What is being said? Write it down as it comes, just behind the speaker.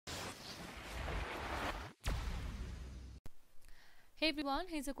Hey everyone,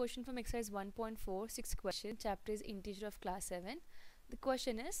 here's a question from exercise 1.4, 6 question. Chapter is integer of class 7. The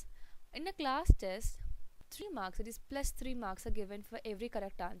question is, in a class test, 3 marks, that is plus 3 marks are given for every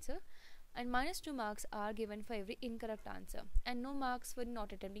correct answer and minus 2 marks are given for every incorrect answer and no marks for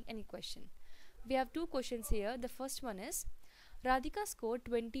not attempting any question. We have two questions here. The first one is, Radhika scored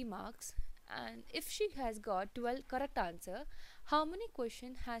 20 marks and if she has got 12 correct answer, how many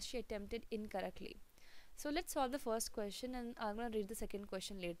questions has she attempted incorrectly? So let's solve the first question and I'm going to read the second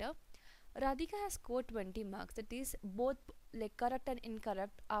question later. Radhika has scored 20 marks, that is both like correct and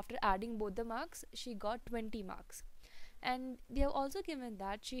incorrect. After adding both the marks, she got 20 marks. And they have also given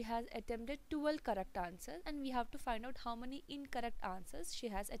that she has attempted 12 correct answers and we have to find out how many incorrect answers she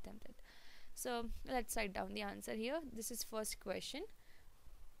has attempted. So let's write down the answer here. This is first question.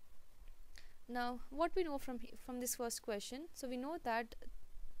 Now what we know from this first question, so we know that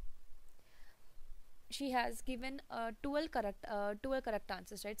she has given 12 correct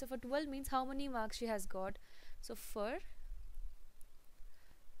answers, right? So for 12 means how many marks she has got. So for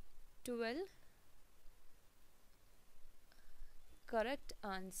 12 correct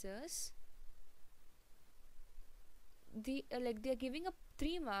answers, they are giving up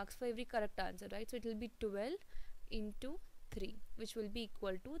 3 marks for every correct answer, right? So it will be 12 into 3, which will be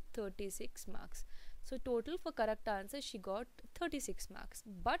equal to 36 marks. So total for correct answer she got 36 marks,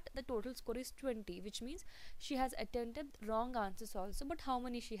 but the total score is 20, which means she has attempted wrong answers also, but how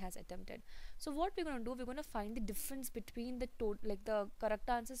many she has attempted. So what we're going to do, we're going to find the difference between the the correct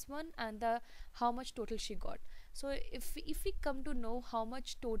answers one and the how much total she got. So if we come to know how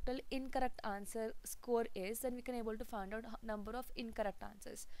much total incorrect answer score is, then we can able to find out number of incorrect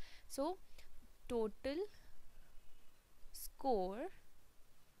answers. So total score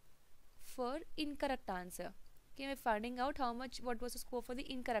for incorrect answer. Okay, we're finding out what was the score for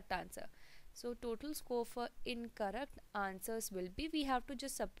the incorrect answer. So total score for incorrect answers will be, we have to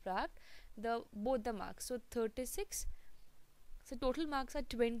just subtract both the marks. So 36, so total marks are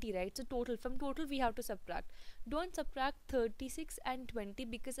 20, right? So from total we have to subtract. Don't subtract 36 and 20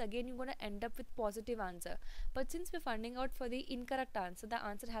 because again you're going to end up with positive answer. But since we're finding out for the incorrect answer, the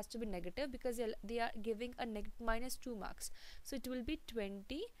answer has to be negative because they are giving a minus 2 marks. So it will be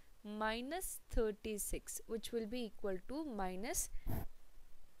 20 minus 36, which will be equal to minus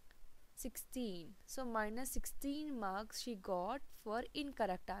 16. So minus 16 marks she got for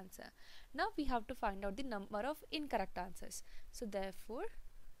incorrect answer. Now we have to find out the number of incorrect answers. So therefore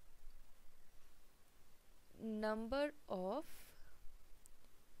number of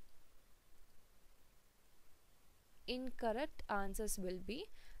incorrect answers will be,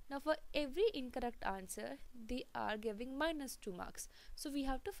 now for every incorrect answer they are giving minus 2 marks. So we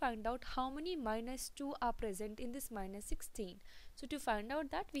have to find out how many minus 2 are present in this minus 16. So to find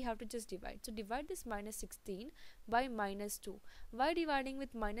out that, we have to just divide. So divide this minus 16 by minus 2. Why dividing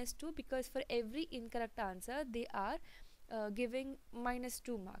with minus 2? Because for every incorrect answer they are giving minus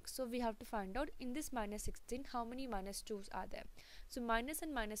 2 marks. So we have to find out in this minus 16 how many minus 2's are there. So minus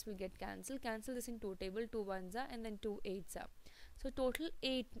and minus will get cancelled. Cancel this in 2 table, 2 ones are and then 2 eights are. So total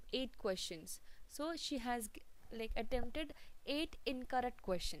 8 questions. So she has attempted 8 incorrect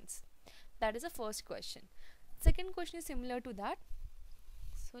questions. That is the first question. Second question is similar to that.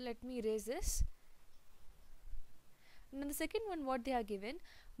 So let me erase this. Now the second one, what they are given,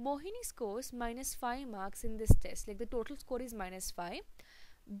 Mohini scores minus 5 marks in this test. Like the total score is minus 5.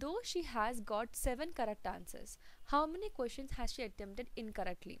 Though she has got 7 correct answers, how many questions has she attempted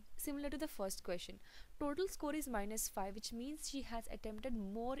incorrectly? Similar to the first question, total score is minus 5, which means she has attempted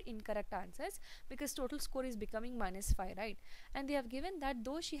more incorrect answers because total score is becoming minus 5, right? And they have given that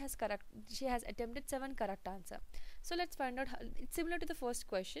though she has attempted 7 correct answer. So let's find out it's similar to the first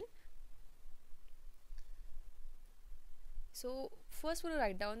question. So first we'll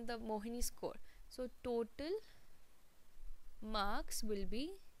write down the Mohini score. So total marks will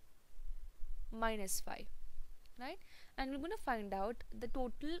be minus 5, right? And we're going to find out the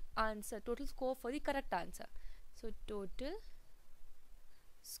total score for the correct answer. So total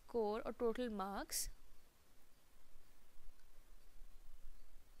score or total marks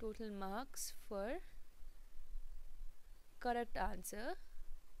for correct answer.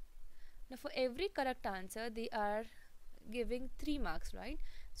 Now for every correct answer they are giving 3 marks, right?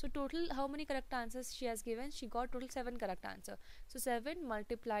 So total, how many correct answers she has given? She got total 7 correct answer. So 7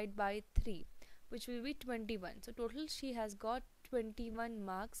 multiplied by 3, which will be 21. So total she has got 21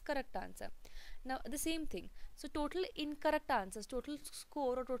 marks correct answer. Now the same thing. So total incorrect answers, total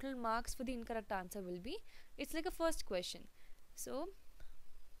score or total marks for the incorrect answer will be, it's like a first question. So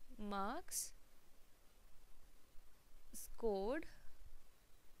marks scored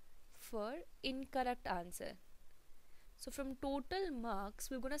for incorrect answer. So from total marks,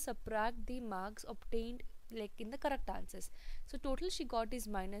 we're gonna subtract the marks obtained like in the correct answers. So total she got is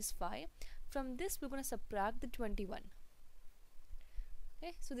 -5. From this, we're gonna subtract the 21.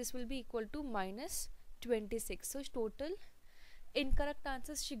 Okay, so this will be equal to -26. So total incorrect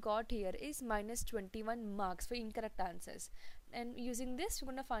answers she got here is -21 marks for incorrect answers. And using this,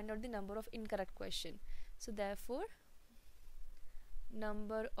 we're gonna find out the number of incorrect question. So therefore,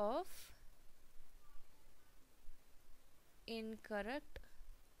 number of incorrect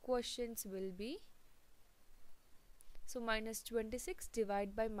questions will be, so -26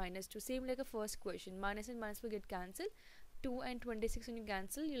 divided by -2, same like a first question. Minus and minus will get cancelled. 2 and 26 when you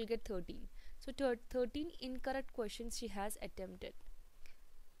cancel, you'll get 13. So 13 incorrect questions she has attempted.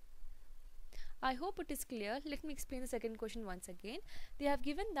 I hope it is clear. Let me explain the second question once again. They have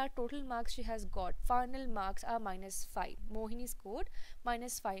given that total marks she has got, final marks are -5. Mohini scored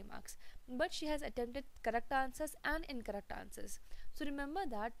 -5 marks, but she has attempted correct answers and incorrect answers. So remember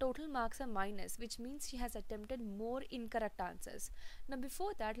that total marks are minus, which means she has attempted more incorrect answers. Now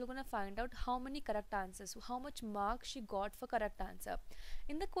before that, we're going to find out how many correct answers, so how much marks she got for correct answer.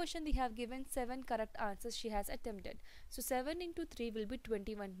 In the question, they have given 7 correct answers she has attempted. So 7 into 3 will be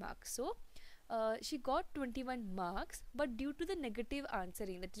 21 marks. So she got 21 marks, but due to the negative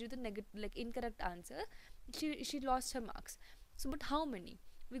answering, that is due to the incorrect answer, she lost her marks. So but how many?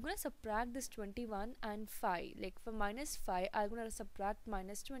 We're gonna subtract this 21 and 5. Like for -5, I'm gonna subtract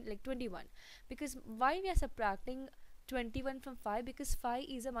 -21, because why we are subtracting 21 from 5? Because 5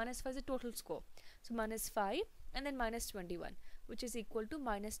 is a -5 is a total score. So -5 and then -21, which is equal to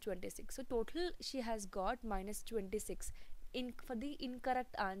 -26. So total she has got -26 in for the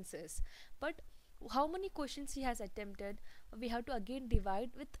incorrect answers. But how many questions she has attempted, we have to again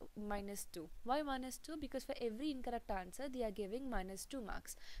divide with -2. Why -2? Because for every incorrect answer they are giving -2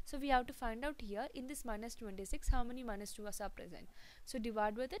 marks. So we have to find out here in this -26 how many -2's are present. So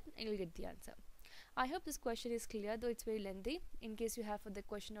divide with it and you'll get the answer. I hope this question is clear, though it's very lengthy. In case you have further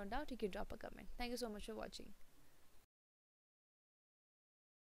question or doubt, you can drop a comment. Thank you so much for watching.